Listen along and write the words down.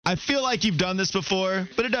I feel like you've done this before,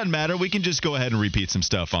 but it doesn't matter. We can just go ahead and repeat some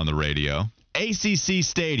stuff on the radio. ACC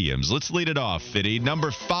stadiums. Let's lead it off, Fitty.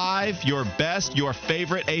 Number 5, your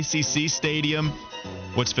favorite ACC stadium.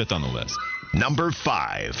 What's 5th on the list? Number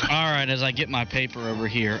 5. All right, as I get my paper over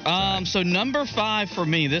here. So number 5 for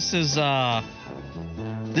me, this is going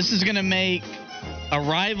to make a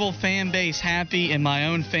rival fan base happy and my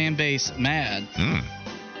own fan base mad.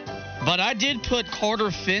 But I did put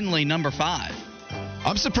Carter Finley number 5.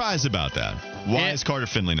 I'm surprised about that. Why is Carter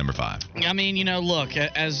Finley number 5? I mean, look,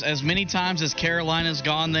 as many times as Carolina's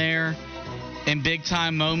gone there in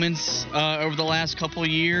big-time moments over the last couple of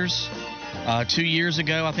years, 2 years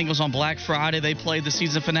ago, I think it was on Black Friday, they played the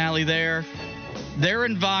season finale there. Their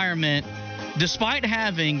environment, despite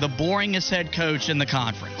having the boringest head coach in the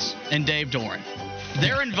conference, and Dave Doran,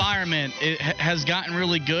 their environment has gotten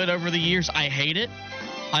really good over the years. I hate it.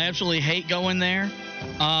 I absolutely hate going there.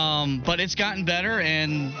 But it's gotten better,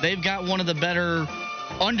 and they've got one of the better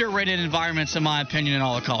underrated environments, in my opinion, in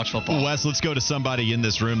all of college football. Wes, let's go to somebody in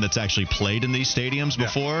this room that's actually played in these stadiums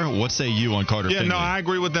before. What say you on Carter Finley? Yeah, no, I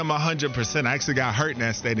agree with them 100%. I actually got hurt in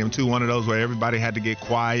that stadium, too. One of those where everybody had to get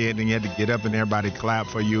quiet and you had to get up and everybody clap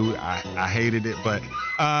for you. I hated it, but...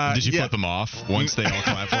 did you flip them off once they all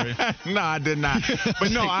clapped for you? No, I did not.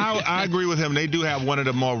 But, no, I agree with him. They do have one of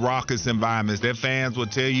the more raucous environments. Their fans will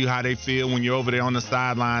tell you how they feel when you're over there on the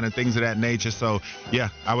sideline and things of that nature. So, yeah,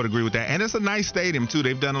 I would agree with that. And it's a nice stadium, too.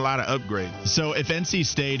 They've done a lot of upgrades. So if NC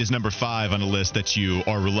State is number 5 on a list that you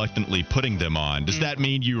are reluctantly putting them on, does that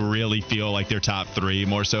mean you really feel like they're top 3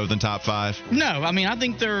 more so than top 5? No, I mean, I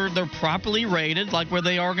think they're properly rated, like where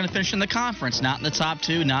they are going to finish in the conference. Not in the top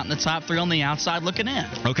 2, not in the top 3 on the outside looking in.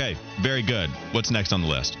 Okay, very good. What's next on the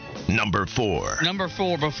list? Number 4. Number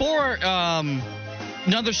 4. Before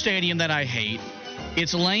another stadium that I hate,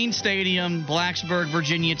 it's Lane Stadium, Blacksburg,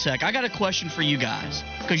 Virginia Tech. I got a question for you guys,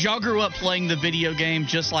 because y'all grew up playing the video game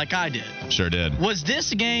just like I did. Sure did. Was this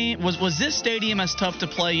stadium as tough to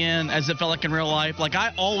play in as it felt like in real life? Like,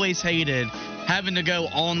 I always hated having to go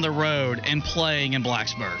on the road and playing in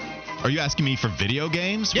Blacksburg. Are you asking me for video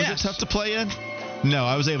games? Yes. Was it tough to play in? No,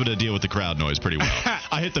 I was able to deal with the crowd noise pretty well.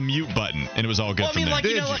 I hit the mute button, and it was all good from there.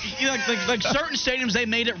 Like certain stadiums, they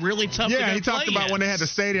made it really tough to go he talked play about in. when they had the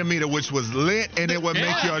stadium meter, which was lit, and it would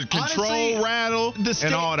make your control rattle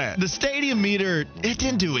and all that. The stadium meter, it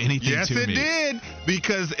didn't do anything to me. Yes, it did,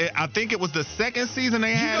 because I think it was the second season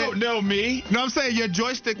they had it. You don't know me. No, I'm saying your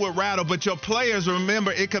joystick would rattle, but your players,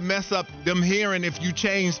 remember, it could mess up them hearing if you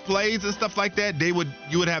changed plays and stuff like that. You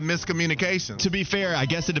would have miscommunications. To be fair, I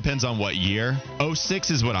guess it depends on what year. 06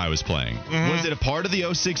 is what I was playing. Was it a part of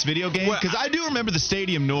the 06 video game? Because I do remember the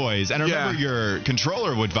stadium noise, and I remember your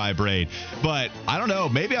controller would vibrate, but I don't know.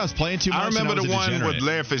 Maybe I was playing too much. I remember the one with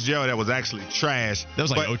Larry Fitzgerald that was actually trash. That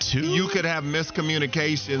was like 02? You could have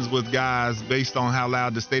miscommunications with guys based on how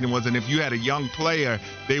loud the stadium was, and if you had a young player,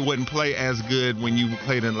 they wouldn't play as good when you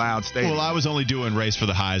played in loud stadiums. Well, I was only doing race for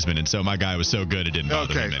the Heisman, and so my guy was so good it didn't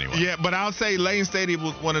bother him anyway. Yeah, but I'll say Lane Stadium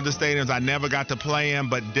was one of the stadiums I never got to play in,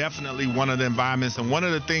 but definitely one of the environments, and one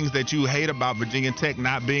of the things that you hate about Virginia Tech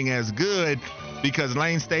not being as good, because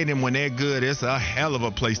Lane Stadium, when they're good, it's a hell of a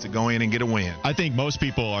place to go in and get a win. I think most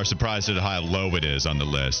people are surprised at how low it is on the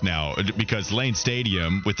list now, because Lane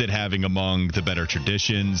Stadium, with it having among the better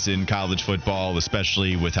traditions in college football,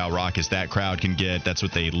 especially with how raucous that crowd can get, that's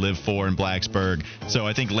what they live for in Blacksburg. So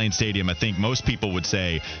I think Lane Stadium, I think most people would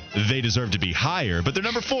say they deserve to be higher, but they're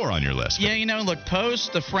number 4 on your list. Yeah, look,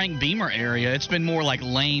 post the Frank Beamer area, it's been more like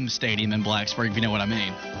Lame Stadium in Blacksburg, if you know what I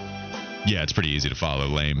mean. Yeah, it's pretty easy to follow.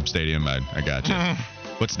 Lame Stadium, I got you.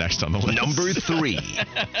 What's next on the list? Number 3.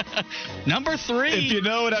 Number 3. If you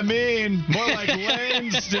know what I mean. More like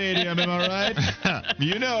Lane Stadium, am I right?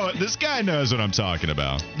 You know it. This guy knows what I'm talking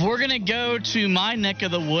about. We're going to go to my neck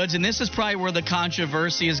of the woods, and this is probably where the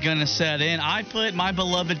controversy is going to set in. I put my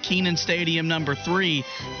beloved Kenan Stadium number 3,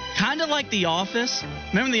 kind of like The Office.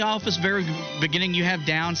 Remember The Office, very beginning, you have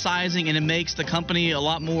downsizing, and it makes the company a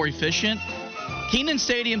lot more efficient. Kenan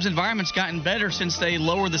Stadium's environment's gotten better since they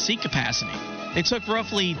lowered the seat capacity. They took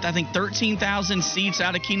roughly, I think, 13,000 seats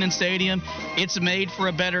out of Kenan Stadium. It's made for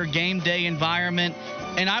a better game day environment.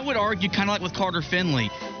 And I would argue, kind of like with Carter Finley,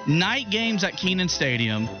 night games at Kenan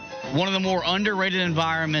Stadium, one of the more underrated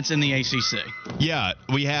environments in the ACC. Yeah,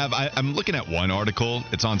 we have. I'm looking at one article.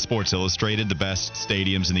 It's on Sports Illustrated, the best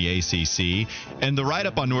stadiums in the ACC. And the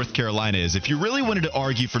write-up on North Carolina is, if you really wanted to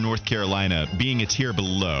argue for North Carolina being a tier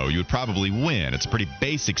below, you would probably win. It's a pretty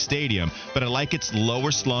basic stadium, but I like its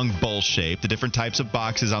lower-slung bowl shape, the different types of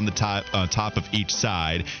boxes on the top of each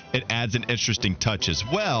side. It adds an interesting touch as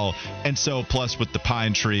well. And so, plus with the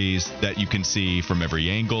pine trees that you can see from every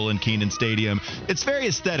angle in Kenan Stadium, it's very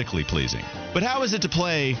aesthetically pleasing. But how is it to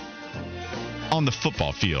play on the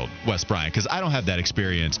football field, Wes Bryant? Because I don't have that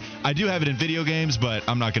experience. I do have it in video games, but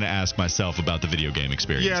I'm not going to ask myself about the video game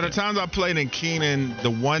experience. Yeah, the times I played in Kenan,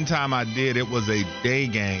 the one time I did, it was a day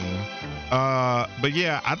game. But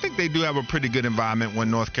yeah, I think they do have a pretty good environment when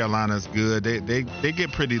North Carolina's good. They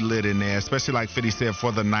get pretty lit in there, especially like Fitty said,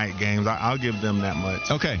 for the night games. I'll give them that much.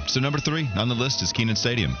 Okay, so number 3 on the list is Kenan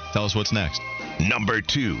Stadium. Tell us what's next. Number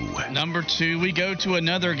 2. Number 2, we go to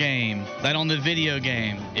another game that on the video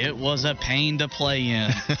game, it was a pain to play in.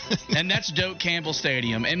 And that's Doak Campbell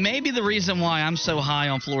Stadium. And maybe the reason why I'm so high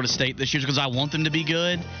on Florida State this year is because I want them to be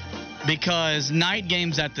good. Because night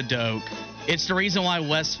games at the Doak, it's the reason why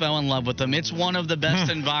Wes fell in love with them. It's one of the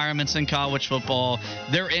best environments in college football.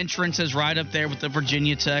 Their entrance is right up there with the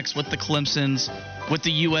Virginia Techs, with the Clemsons, with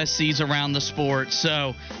the USCs around the sport.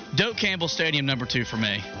 So, Doak Campbell Stadium, number 2 for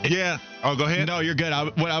me. Yeah. Oh, go ahead. No, you're good.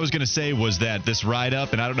 What I was going to say was that this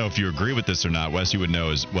write-up, and I don't know if you agree with this or not, Wes, you would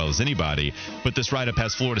know as well as anybody, but this write-up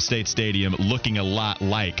has Florida State Stadium looking a lot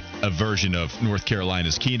like a version of North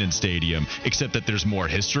Carolina's Kenan Stadium, except that there's more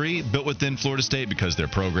history built within Florida State because their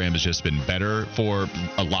program has just been better for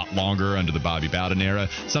a lot longer under the Bobby Bowden era.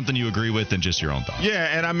 Something you agree with and just your own thoughts?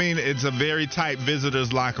 Yeah, and I mean, it's a very tight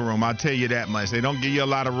visitors' locker room. I'll tell you that much. They don't give you a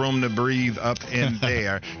lot of room to breathe up in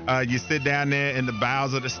there. You sit down there in the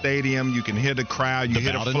bowels of the stadium. You can hear the crowd. You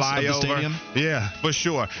hear the flyover. Yeah, for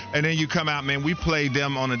sure. And then you come out, man. We played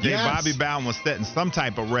them on a day. Yes. Bobby Bowden was setting some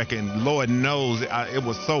type of record. And Lord knows it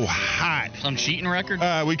was so hot. Some cheating record?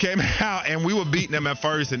 We came out and we were beating them at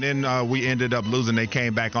first, and then we ended up losing. They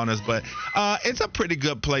came back on us. But it's a pretty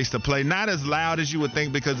good place to play. Not as loud as you would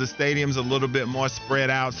think because the stadium's a little bit more spread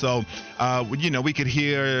out. So, we could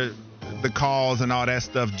hear the calls and all that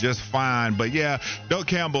stuff just fine. But yeah, Doak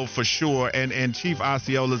Campbell for sure. And Chief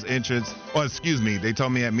Osceola's entrance, they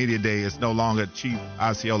told me at Media Day it's no longer Chief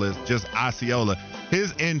Osceola, it's just Osceola.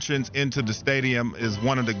 His entrance into the stadium is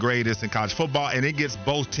one of the greatest in college football, and it gets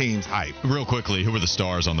both teams hyped. Real quickly, who were the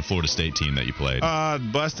stars on the Florida State team that you played?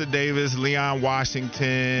 Buster Davis, Leon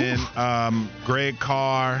Washington, Greg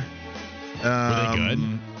Carr. Were they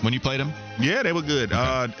good when you played them? Yeah, they were good.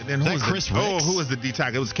 Okay. Then who was Chris Ricks? who was the D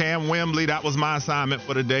tackle? It was Cam Wembley. That was my assignment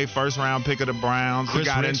for the day. First round pick of the Browns. Chris we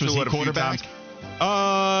got Ricks, into was it he a few quarterback?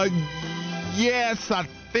 times. Yes, I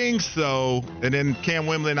think so. And then Cam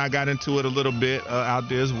Wembley and I got into it a little bit out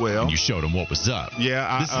there as well. And you showed him what was up.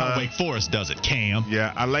 Yeah. This is how Wake Forest does it, Cam.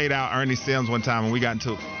 Yeah, I laid out Ernie Sims one time, and we got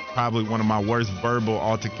into probably one of my worst verbal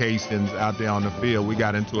altercations out there on the field. We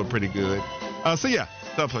got into it pretty good. So, yeah,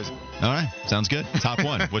 tough place. All right, sounds good. Top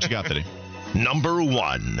 1. What you got, Fitty? Number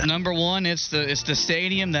 1. Number 1, it's the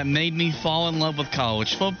stadium that made me fall in love with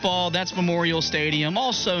college football. That's Memorial Stadium,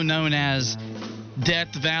 also known as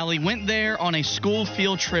Death Valley. Went there on a school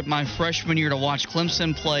field trip my freshman year to watch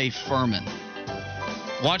Clemson play Furman.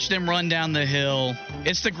 Watched them run down the hill.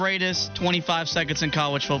 It's the greatest 25 seconds in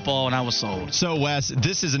college football, and I was sold. So, Wes,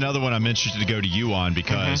 this is another one I'm interested to go to you on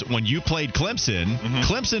because when you played Clemson,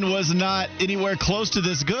 Clemson was not anywhere close to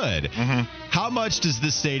this good. How much does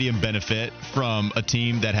this stadium benefit from a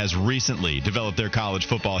team that has recently developed their college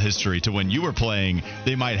football history to when you were playing,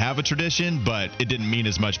 they might have a tradition, but it didn't mean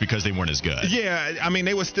as much because they weren't as good? Yeah, I mean,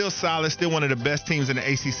 they were still solid, still one of the best teams in the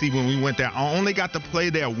ACC when we went there. I only got to play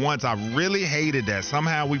there once. I really hated that.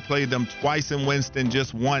 Somehow we played them twice in Winston,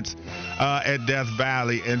 just once at Death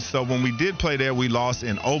Valley. And so when we did play there, we lost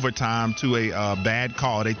in overtime to a bad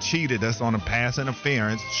call. They cheated us on a pass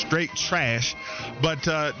interference, straight trash. But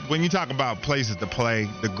when you talk about places to play,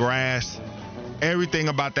 the grass, everything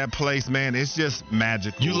about that place, man, it's just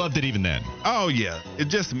magical. You loved it even then. Oh, yeah.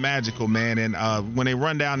 It's just magical, man. And when they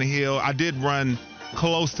run down the hill, I did run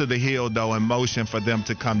close to the hill, though, in motion for them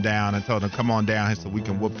to come down and told them, come on down here so we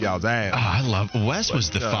can whoop y'all's ass. Oh, I love Wes was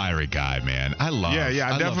the fiery guy, man. I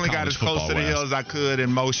definitely got as close to the hill as I could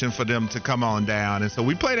in motion for them to come on down. And so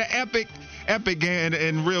we played an epic game.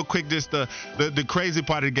 And real quick, just the crazy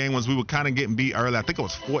part of the game was we were kind of getting beat early. I think it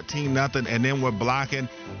was 14-0, and then we're blocking.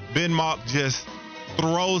 Ben Mark just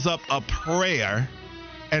throws up a prayer.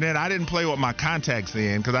 And then I didn't play with my contacts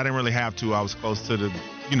in because I didn't really have to. I was close to the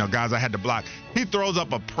guys I had to block. He throws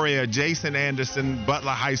up a prayer. Jason Anderson,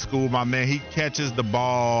 Butler High School, my man, he catches the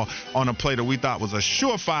ball on a play that we thought was a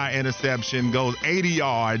surefire interception, goes 80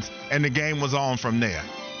 yards, and the game was on from there.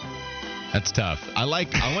 That's tough. I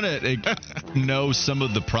want to know some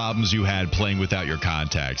of the problems you had playing without your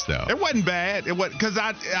contacts, though. It wasn't bad. It was because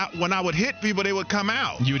when I would hit people, they would come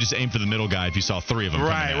out. You would just aim for the middle guy if you saw 3 of them.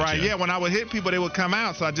 Right. Yeah, when I would hit people, they would come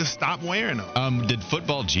out, so I just stopped wearing them. Did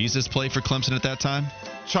Football Jesus play for Clemson at that time?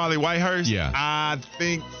 Charlie Whitehurst? Yeah. I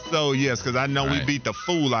think so, yes, because I know we beat the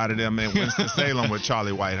fool out of them in Winston-Salem with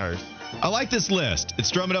Charlie Whitehurst. I like this list.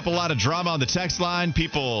 It's drumming up a lot of drama on the text line.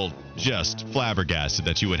 People just flabbergasted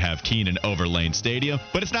that you would have Keenan over Lane Stadium.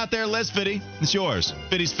 But it's not their list, Fitty. It's yours.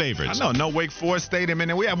 Fitty's favorites. I know. No Wake Forest Stadium in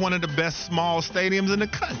there. We have one of the best small stadiums in the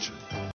country.